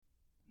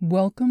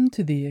Welcome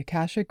to the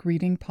Akashic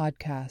Reading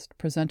Podcast,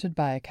 presented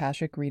by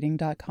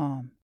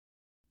AkashicReading.com,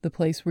 the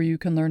place where you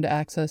can learn to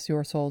access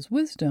your soul's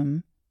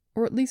wisdom,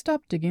 or at least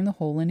stop digging the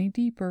hole any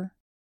deeper.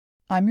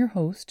 I'm your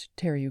host,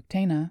 Terry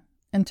Uktana,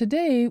 and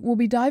today we'll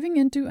be diving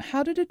into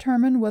how to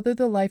determine whether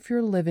the life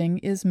you're living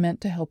is meant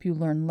to help you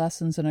learn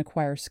lessons and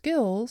acquire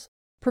skills,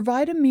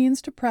 provide a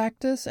means to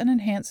practice and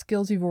enhance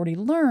skills you've already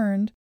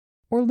learned,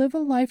 or live a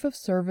life of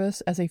service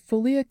as a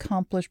fully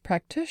accomplished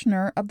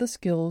practitioner of the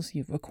skills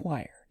you've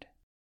acquired.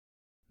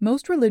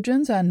 Most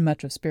religions and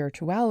much of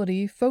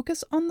spirituality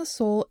focus on the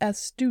soul as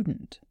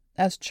student,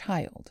 as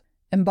child,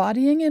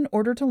 embodying in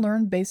order to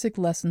learn basic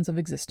lessons of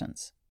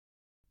existence.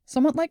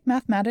 Somewhat like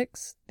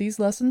mathematics, these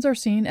lessons are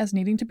seen as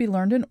needing to be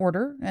learned in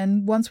order,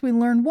 and once we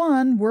learn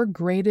one, we're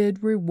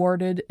graded,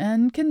 rewarded,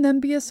 and can then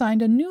be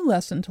assigned a new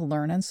lesson to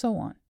learn, and so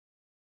on.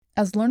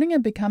 As learning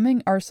and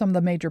becoming are some of the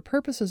major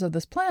purposes of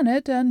this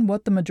planet and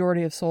what the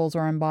majority of souls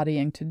are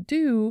embodying to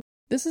do,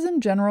 this is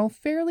in general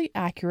fairly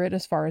accurate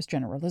as far as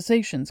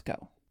generalizations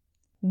go.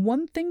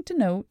 One thing to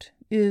note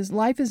is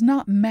life is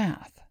not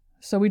math,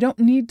 so we don't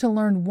need to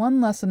learn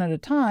one lesson at a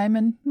time,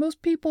 and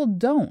most people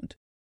don't,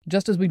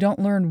 just as we don't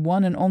learn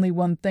one and only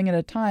one thing at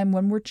a time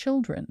when we're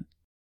children.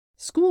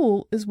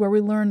 School is where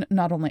we learn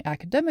not only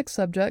academic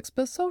subjects,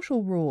 but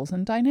social rules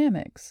and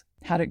dynamics,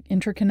 how to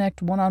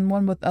interconnect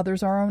one-on-one with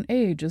others our own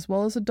age, as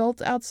well as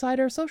adults outside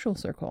our social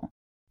circle,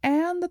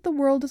 and that the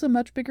world is a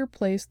much bigger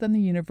place than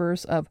the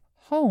universe of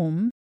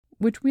home,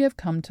 which we have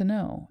come to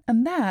know,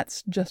 and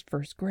that's just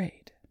first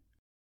grade.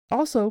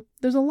 Also,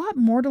 there's a lot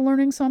more to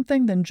learning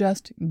something than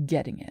just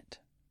getting it.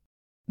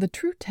 The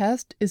true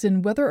test is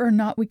in whether or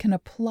not we can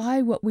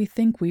apply what we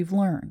think we've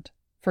learned.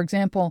 For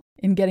example,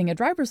 in getting a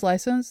driver's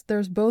license,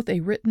 there's both a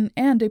written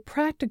and a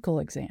practical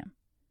exam.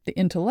 The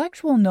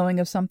intellectual knowing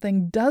of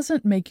something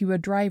doesn't make you a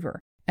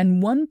driver,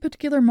 and one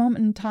particular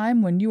moment in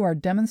time when you are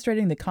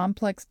demonstrating the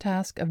complex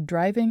task of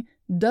driving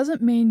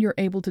doesn't mean you're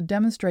able to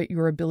demonstrate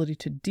your ability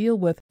to deal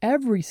with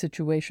every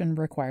situation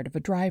required of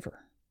a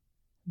driver.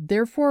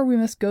 Therefore, we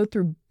must go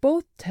through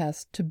both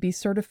tests to be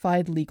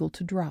certified legal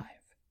to drive.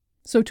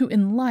 So too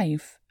in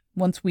life,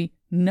 once we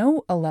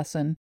know a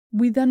lesson,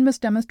 we then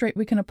must demonstrate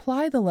we can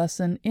apply the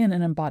lesson in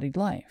an embodied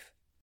life.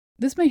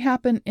 This may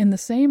happen in the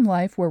same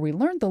life where we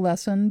learned the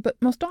lesson,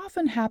 but most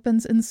often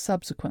happens in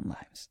subsequent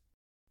lives.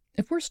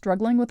 If we're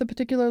struggling with a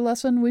particular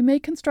lesson, we may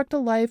construct a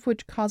life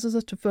which causes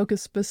us to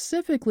focus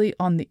specifically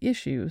on the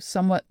issue,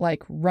 somewhat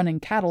like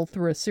running cattle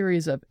through a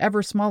series of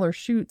ever smaller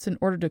chutes in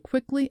order to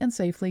quickly and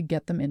safely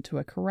get them into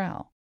a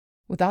corral.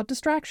 Without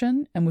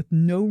distraction, and with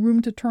no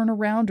room to turn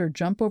around or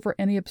jump over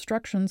any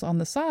obstructions on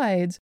the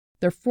sides,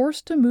 they're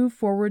forced to move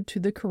forward to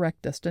the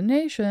correct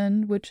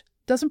destination, which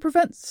doesn't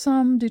prevent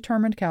some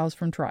determined cows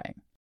from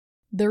trying.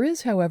 There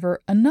is,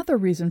 however, another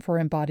reason for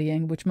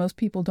embodying which most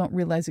people don't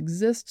realize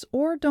exists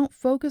or don't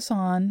focus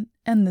on,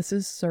 and this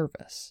is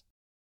service.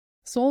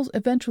 Souls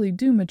eventually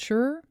do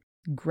mature,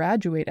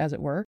 graduate as it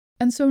were,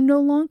 and so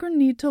no longer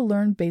need to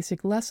learn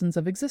basic lessons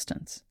of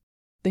existence.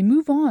 They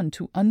move on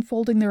to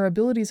unfolding their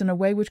abilities in a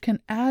way which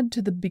can add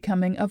to the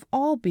becoming of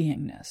all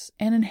beingness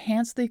and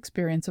enhance the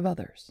experience of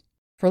others.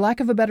 For lack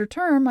of a better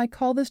term, I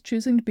call this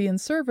choosing to be in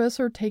service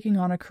or taking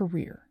on a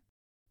career.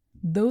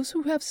 Those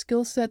who have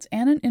skill sets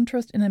and an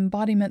interest in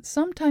embodiment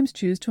sometimes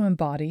choose to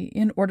embody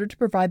in order to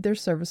provide their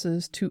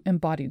services to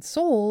embodied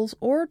souls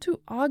or to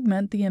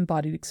augment the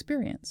embodied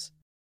experience.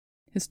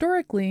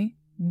 Historically,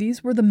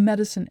 these were the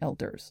medicine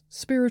elders,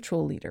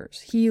 spiritual leaders,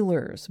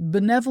 healers,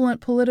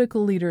 benevolent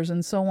political leaders,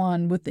 and so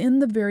on within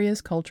the various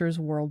cultures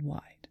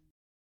worldwide.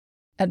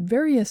 At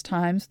various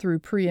times through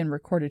pre- and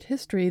recorded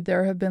history,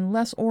 there have been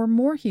less or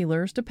more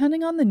healers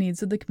depending on the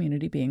needs of the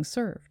community being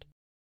served.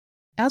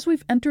 As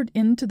we've entered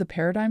into the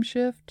paradigm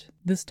shift,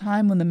 this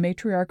time when the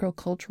matriarchal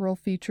cultural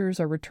features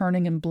are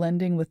returning and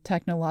blending with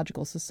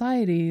technological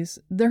societies,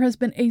 there has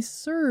been a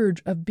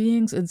surge of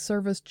beings in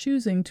service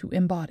choosing to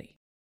embody.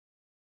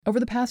 Over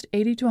the past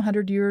 80 to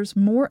 100 years,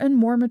 more and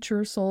more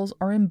mature souls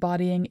are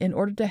embodying in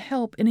order to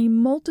help in a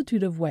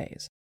multitude of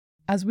ways,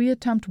 as we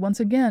attempt once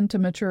again to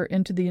mature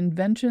into the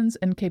inventions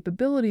and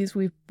capabilities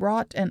we've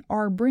brought and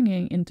are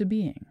bringing into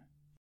being.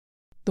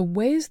 The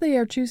ways they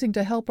are choosing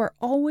to help are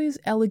always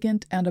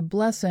elegant and a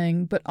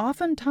blessing, but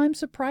oftentimes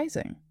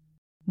surprising.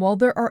 While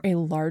there are a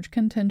large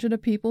contingent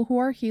of people who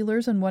are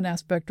healers in one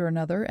aspect or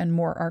another, and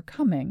more are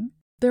coming,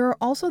 there are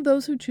also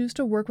those who choose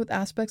to work with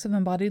aspects of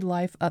embodied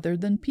life other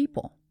than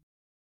people.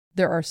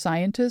 There are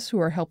scientists who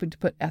are helping to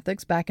put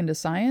ethics back into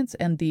science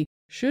and the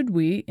should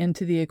we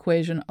into the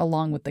equation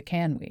along with the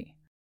can we.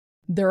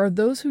 There are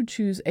those who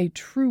choose a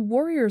true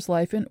warrior's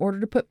life in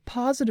order to put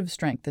positive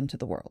strength into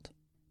the world.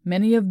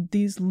 Many of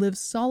these live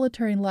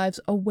solitary lives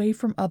away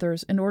from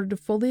others in order to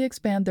fully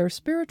expand their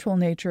spiritual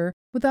nature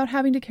without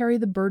having to carry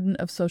the burden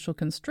of social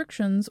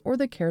constrictions or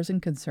the cares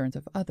and concerns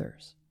of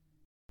others.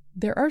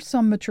 There are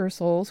some mature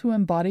souls who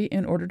embody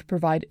in order to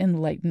provide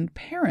enlightened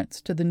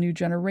parents to the new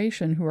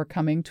generation who are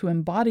coming to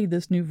embody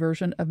this new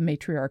version of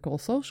matriarchal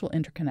social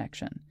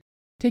interconnection.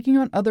 taking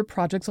on other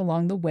projects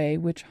along the way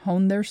which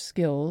hone their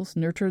skills,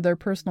 nurture their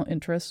personal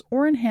interests,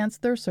 or enhance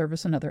their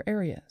service in other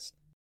areas.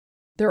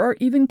 There are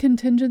even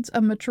contingents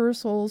of mature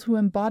souls who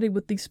embody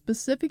with the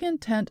specific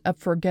intent of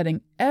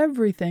forgetting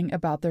everything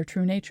about their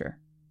true nature.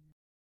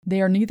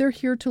 They are neither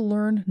here to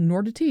learn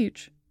nor to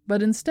teach,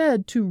 but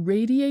instead to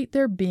radiate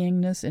their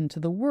beingness into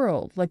the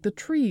world, like the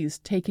trees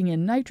taking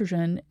in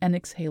nitrogen and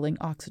exhaling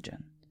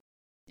oxygen.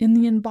 In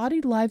the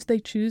embodied lives they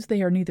choose,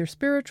 they are neither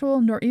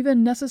spiritual nor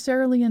even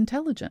necessarily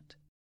intelligent.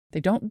 They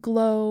don't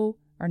glow,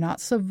 are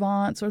not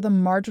savants or the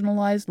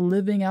marginalized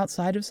living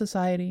outside of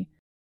society.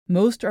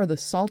 Most are the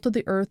salt of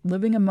the earth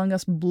living among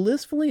us,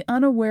 blissfully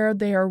unaware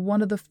they are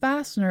one of the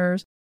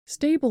fasteners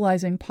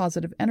stabilizing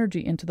positive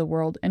energy into the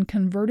world and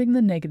converting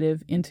the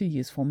negative into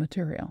useful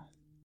material.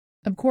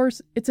 Of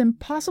course, it's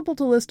impossible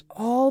to list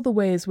all the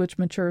ways which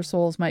mature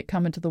souls might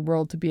come into the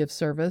world to be of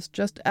service,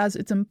 just as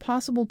it's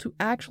impossible to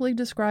actually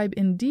describe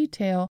in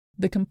detail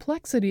the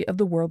complexity of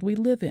the world we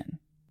live in.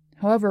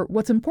 However,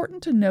 what's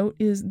important to note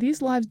is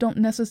these lives don't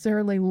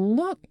necessarily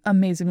look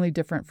amazingly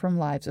different from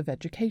lives of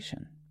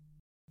education.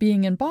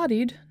 Being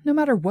embodied, no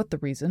matter what the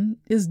reason,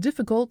 is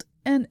difficult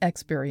and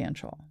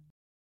experiential.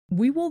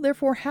 We will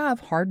therefore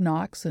have hard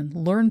knocks and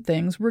learn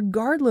things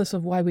regardless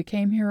of why we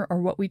came here or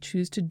what we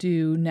choose to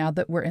do now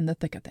that we're in the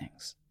thick of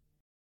things.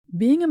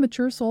 Being a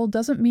mature soul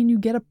doesn't mean you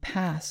get a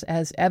pass,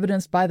 as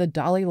evidenced by the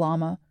Dalai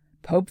Lama,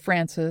 Pope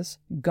Francis,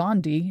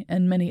 Gandhi,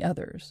 and many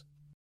others.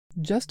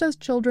 Just as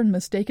children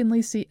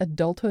mistakenly see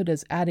adulthood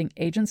as adding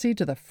agency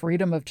to the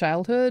freedom of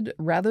childhood,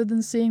 rather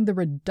than seeing the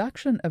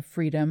reduction of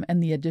freedom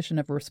and the addition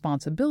of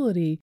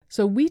responsibility,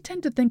 so we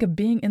tend to think of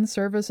being in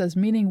service as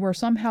meaning we're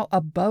somehow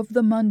above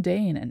the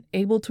mundane and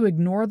able to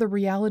ignore the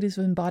realities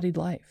of embodied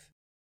life.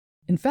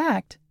 In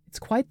fact, it's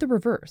quite the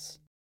reverse.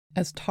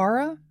 As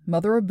Tara,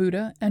 Mother of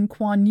Buddha, and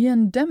Kuan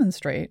Yin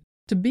demonstrate,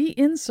 to be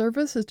in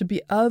service is to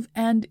be of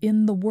and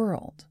in the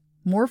world,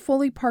 more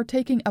fully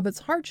partaking of its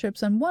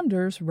hardships and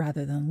wonders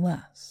rather than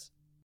less.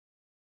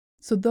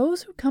 So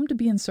those who come to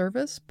be in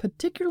service,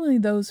 particularly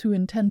those who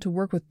intend to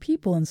work with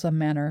people in some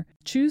manner,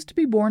 choose to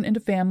be born into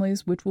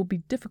families which will be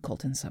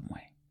difficult in some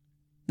way.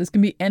 This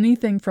can be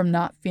anything from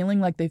not feeling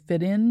like they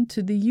fit in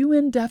to the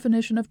UN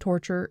definition of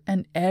torture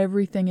and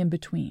everything in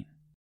between.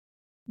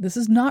 This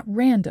is not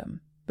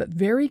random, but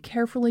very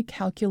carefully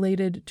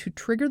calculated to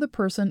trigger the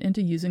person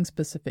into using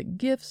specific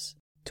gifts,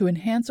 to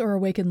enhance or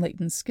awaken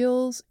latent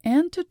skills,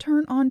 and to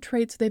turn on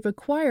traits they've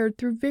acquired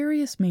through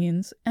various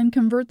means and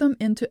convert them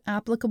into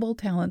applicable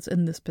talents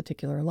in this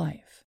particular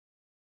life.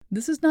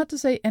 This is not to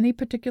say any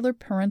particular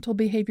parental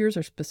behaviors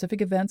or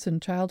specific events in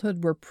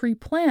childhood were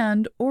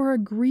pre-planned or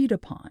agreed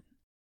upon.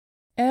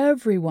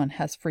 Everyone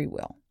has free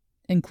will,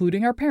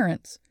 including our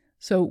parents,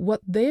 so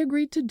what they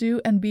agreed to do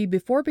and be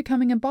before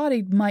becoming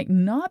embodied might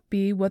not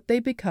be what they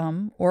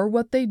become or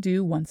what they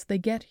do once they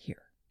get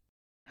here.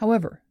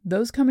 However,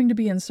 those coming to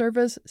be in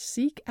service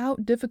seek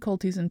out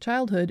difficulties in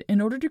childhood in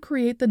order to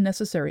create the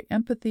necessary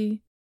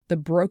empathy, the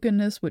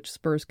brokenness which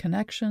spurs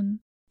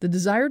connection, the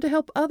desire to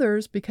help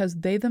others because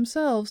they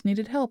themselves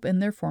needed help in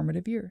their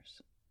formative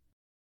years.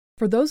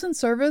 For those in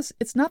service,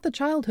 it's not the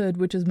childhood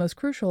which is most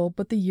crucial,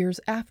 but the years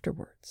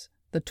afterwards,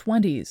 the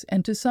 20s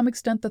and to some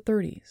extent the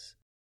 30s.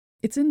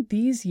 It's in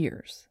these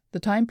years, the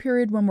time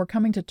period when we're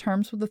coming to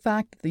terms with the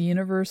fact that the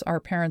universe our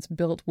parents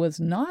built was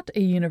not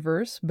a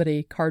universe but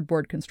a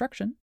cardboard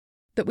construction,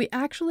 that we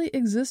actually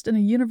exist in a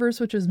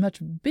universe which is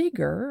much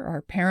bigger,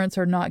 our parents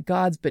are not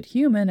gods but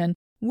human, and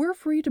we're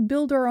free to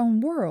build our own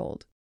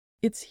world.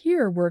 It's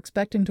here we're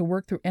expecting to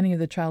work through any of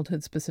the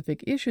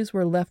childhood-specific issues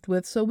we're left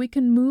with so we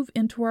can move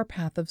into our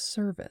path of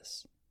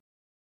service.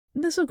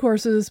 This, of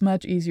course, is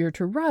much easier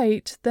to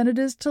write than it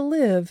is to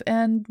live,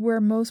 and where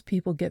most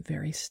people get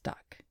very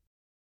stuck.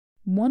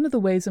 One of the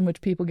ways in which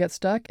people get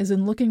stuck is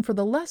in looking for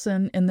the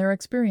lesson in their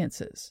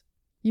experiences.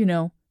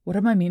 What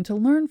am I mean to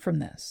learn from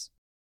this?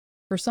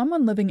 For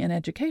someone living an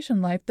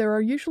education life, there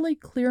are usually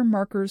clear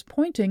markers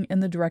pointing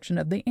in the direction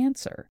of the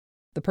answer,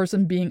 the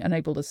person being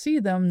unable to see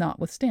them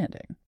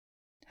notwithstanding.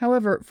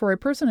 However, for a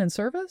person in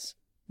service,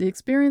 the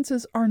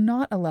experiences are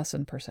not a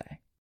lesson per se.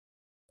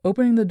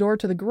 Opening the door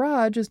to the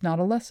garage is not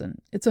a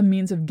lesson. It's a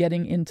means of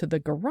getting into the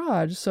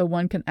garage so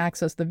one can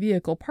access the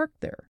vehicle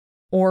parked there,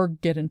 or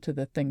get into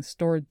the things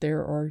stored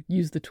there, or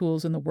use the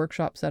tools in the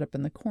workshop set up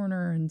in the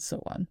corner, and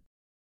so on.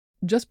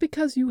 Just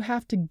because you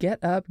have to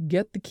get up,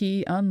 get the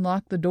key,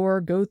 unlock the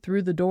door, go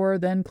through the door,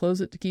 then close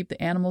it to keep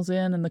the animals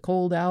in and the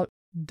cold out,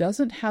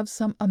 doesn't have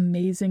some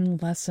amazing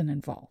lesson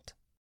involved.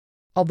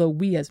 Although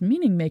we as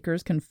meaning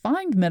makers can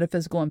find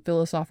metaphysical and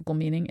philosophical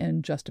meaning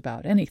in just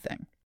about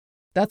anything.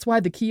 That's why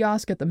the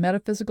kiosk at the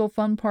Metaphysical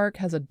Fun Park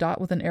has a dot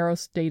with an arrow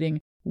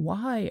stating,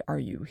 "Why are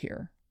you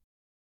here?"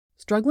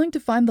 Struggling to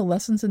find the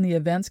lessons in the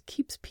events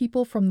keeps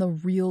people from the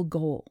real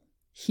goal,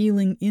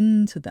 healing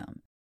into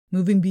them,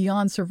 moving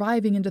beyond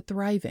surviving into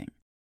thriving,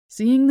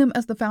 seeing them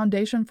as the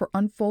foundation for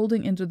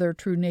unfolding into their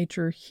true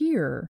nature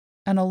here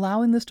and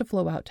allowing this to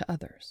flow out to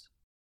others.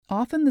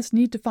 Often this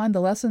need to find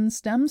the lesson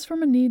stems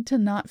from a need to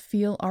not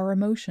feel our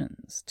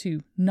emotions,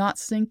 to not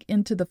sink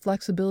into the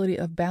flexibility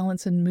of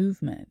balance and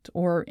movement,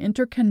 or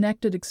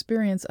interconnected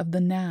experience of the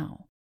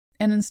now,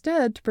 and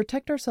instead to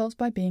protect ourselves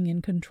by being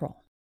in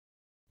control.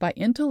 By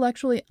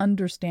intellectually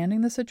understanding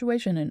the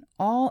situation in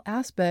all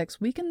aspects,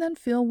 we can then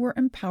feel we're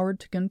empowered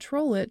to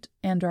control it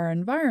and our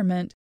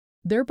environment,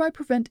 thereby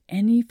prevent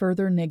any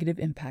further negative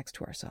impacts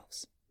to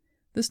ourselves.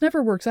 This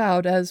never works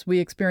out, as we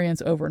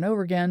experience over and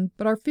over again,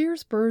 but our fear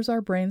spurs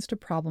our brains to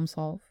problem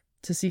solve,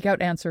 to seek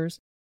out answers,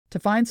 to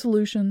find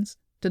solutions,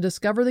 to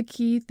discover the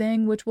key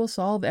thing which will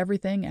solve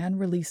everything and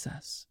release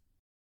us.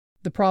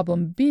 The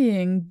problem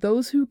being,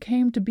 those who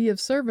came to be of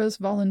service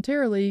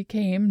voluntarily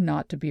came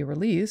not to be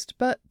released,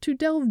 but to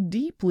delve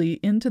deeply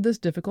into this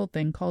difficult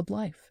thing called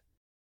life.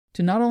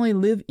 To not only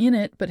live in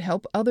it, but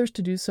help others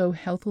to do so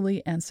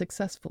healthily and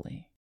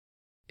successfully.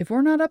 If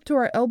we're not up to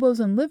our elbows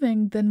in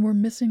living, then we're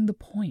missing the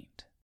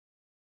point.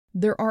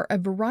 There are a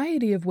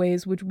variety of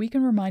ways which we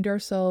can remind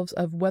ourselves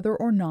of whether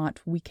or not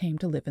we came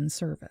to live in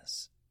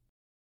service.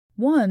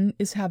 One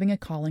is having a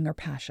calling or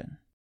passion.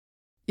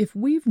 If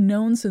we've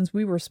known since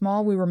we were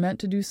small we were meant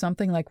to do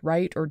something like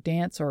write or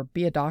dance or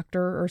be a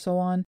doctor or so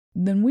on,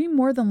 then we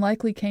more than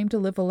likely came to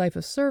live a life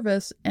of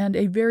service, and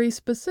a very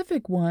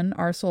specific one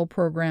our soul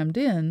programmed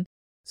in,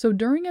 so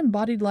during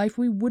embodied life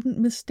we wouldn't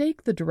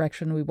mistake the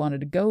direction we wanted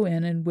to go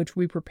in which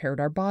we prepared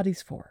our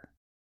bodies for.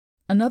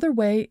 Another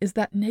way is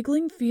that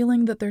niggling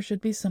feeling that there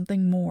should be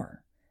something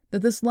more,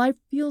 that this life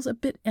feels a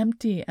bit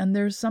empty and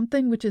there's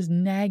something which is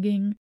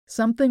nagging,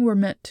 something we're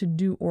meant to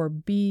do or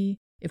be,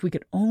 if we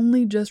could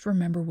only just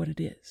remember what it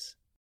is.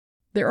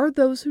 There are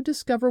those who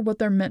discover what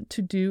they're meant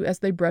to do as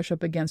they brush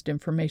up against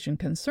information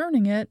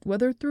concerning it,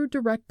 whether through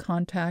direct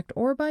contact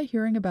or by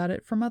hearing about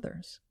it from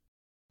others.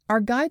 Our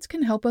guides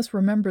can help us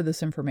remember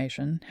this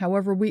information,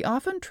 however, we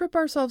often trip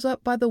ourselves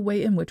up by the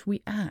way in which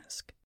we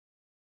ask.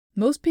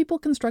 Most people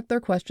construct their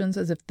questions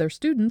as if they're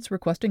students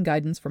requesting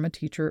guidance from a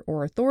teacher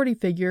or authority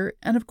figure,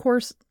 and of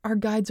course, our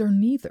guides are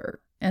neither,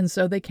 and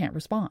so they can't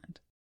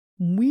respond.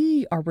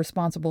 We are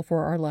responsible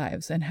for our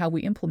lives and how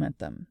we implement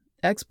them,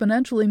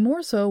 exponentially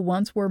more so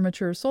once we're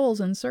mature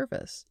souls in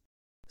service.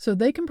 So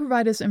they can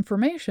provide us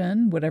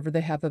information, whatever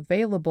they have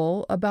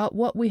available, about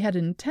what we had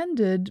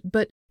intended,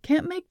 but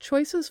can't make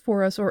choices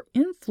for us or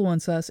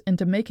influence us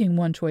into making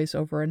one choice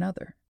over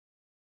another.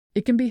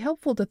 It can be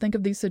helpful to think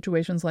of these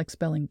situations like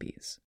spelling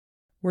bees.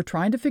 We're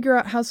trying to figure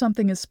out how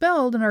something is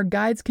spelled, and our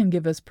guides can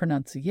give us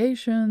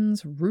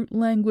pronunciations, root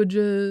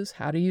languages,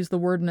 how to use the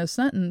word in a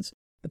sentence,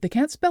 but they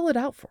can't spell it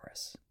out for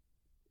us.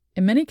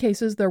 In many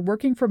cases, they're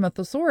working from a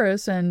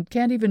thesaurus and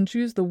can't even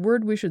choose the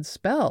word we should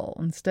spell,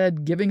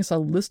 instead giving us a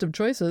list of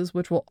choices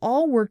which will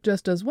all work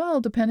just as well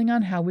depending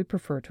on how we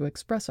prefer to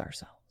express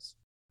ourselves.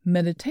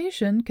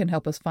 Meditation can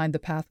help us find the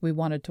path we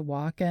wanted to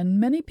walk, and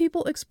many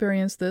people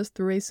experience this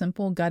through a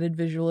simple guided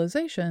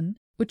visualization,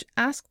 which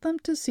asks them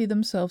to see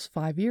themselves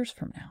 5 years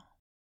from now.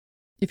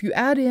 If you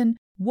add in,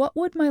 what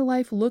would my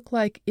life look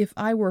like if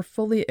I were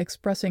fully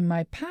expressing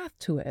my path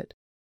to it,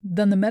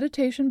 then the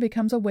meditation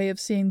becomes a way of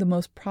seeing the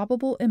most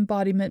probable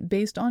embodiment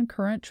based on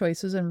current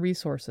choices and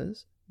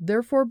resources,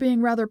 therefore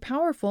being rather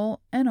powerful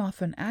and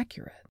often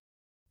accurate.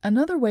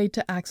 Another way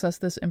to access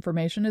this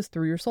information is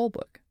through your soul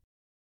book.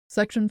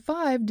 Section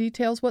 5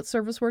 details what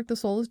service work the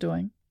soul is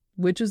doing,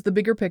 which is the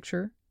bigger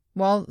picture,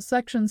 while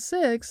Section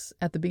 6,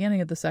 at the beginning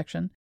of the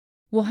section,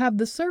 will have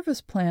the service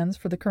plans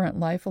for the current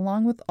life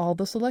along with all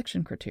the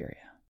selection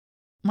criteria.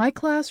 My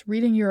class,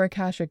 Reading Your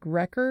Akashic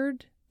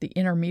Record, the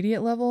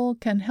intermediate level,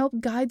 can help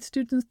guide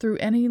students through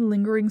any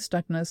lingering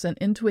stuckness and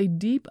into a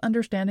deep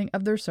understanding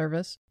of their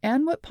service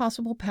and what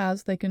possible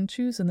paths they can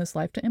choose in this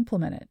life to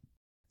implement it.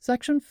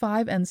 Section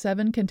 5 and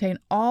 7 contain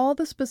all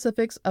the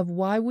specifics of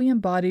why we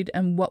embodied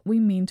and what we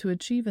mean to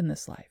achieve in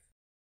this life.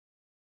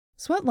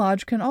 Sweat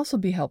Lodge can also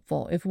be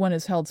helpful if one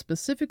is held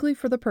specifically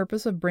for the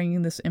purpose of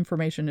bringing this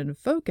information into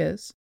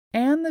focus,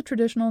 and the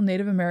traditional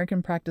Native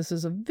American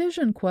practices of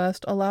Vision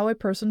Quest allow a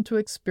person to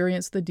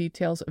experience the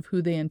details of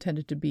who they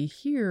intended to be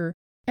here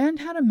and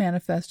how to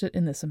manifest it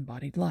in this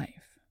embodied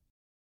life.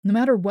 No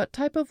matter what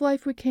type of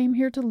life we came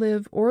here to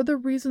live or the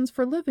reasons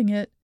for living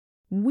it,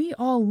 we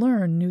all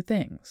learn new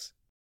things.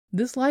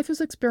 This life is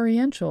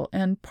experiential,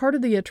 and part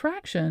of the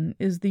attraction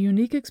is the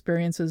unique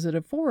experiences it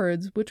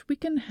affords, which we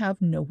can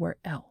have nowhere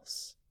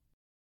else.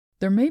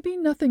 There may be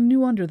nothing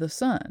new under the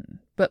sun,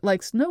 but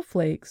like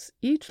snowflakes,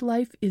 each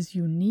life is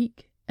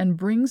unique and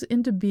brings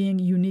into being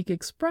unique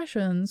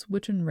expressions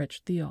which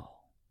enrich the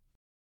all.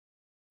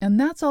 And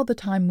that's all the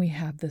time we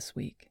have this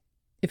week.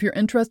 If you're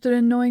interested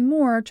in knowing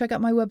more, check out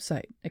my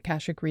website,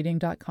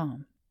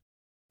 akashicreading.com.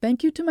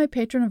 Thank you to my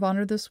patron of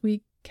honor this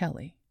week,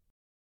 Kelly.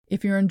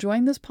 If you're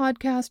enjoying this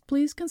podcast,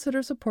 please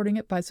consider supporting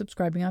it by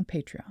subscribing on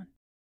Patreon.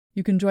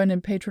 You can join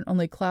in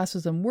patron-only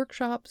classes and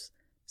workshops,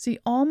 see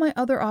all my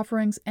other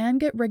offerings,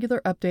 and get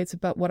regular updates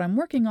about what I'm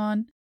working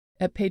on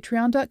at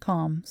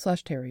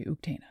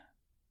patreon.com/TerryUktana.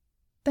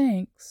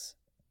 Thanks.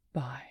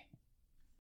 Bye.